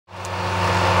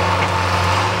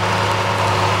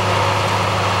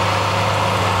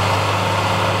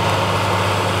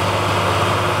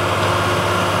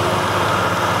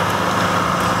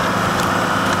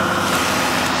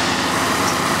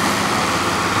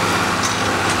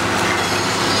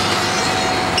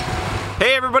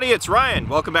everybody, it's Ryan.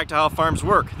 Welcome back to How Farms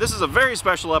Work. This is a very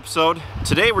special episode.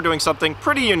 Today we're doing something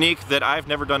pretty unique that I've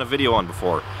never done a video on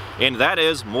before, and that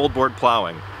is moldboard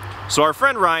plowing. So our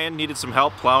friend Ryan needed some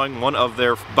help plowing one of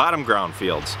their bottom ground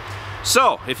fields.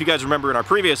 So, if you guys remember in our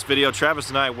previous video, Travis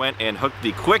and I went and hooked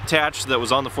the quick attach that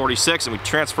was on the 46 and we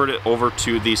transferred it over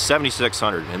to the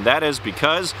 7600, and that is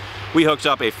because we hooked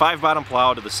up a 5-bottom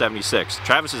plow to the 76.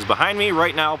 Travis is behind me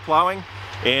right now plowing,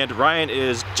 and Ryan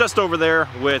is just over there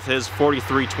with his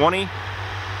 4320,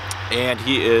 and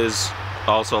he is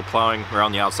also plowing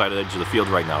around the outside edge of the field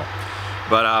right now.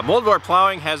 But moldboard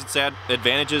plowing has its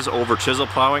advantages over chisel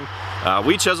plowing.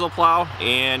 We chisel plow,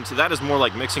 and that is more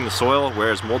like mixing the soil,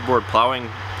 whereas moldboard plowing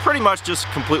pretty much just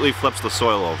completely flips the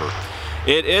soil over.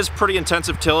 It is pretty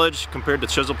intensive tillage compared to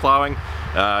chisel plowing.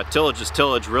 Tillage is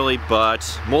tillage really, but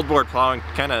moldboard plowing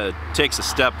kind of takes a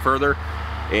step further,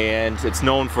 and it's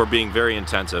known for being very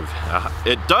intensive.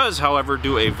 It does, however,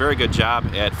 do a very good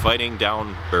job at fighting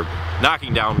down or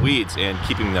knocking down weeds and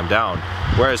keeping them down,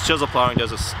 whereas chisel plowing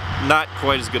does not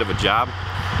quite as good of a job.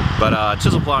 But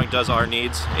chisel plowing does our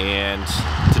needs, and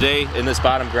today in this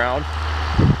bottom ground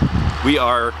we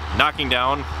are knocking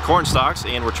down corn stalks,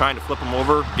 and we're trying to flip them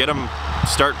over, get them to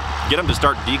start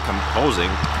decomposing.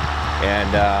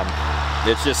 And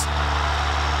it's just,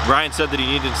 Ryan said that he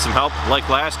needed some help. Like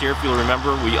last year, if you'll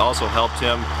remember, we also helped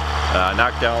him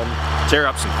tear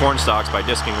up some corn stalks by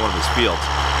disking one of his fields.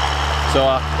 So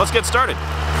let's get started.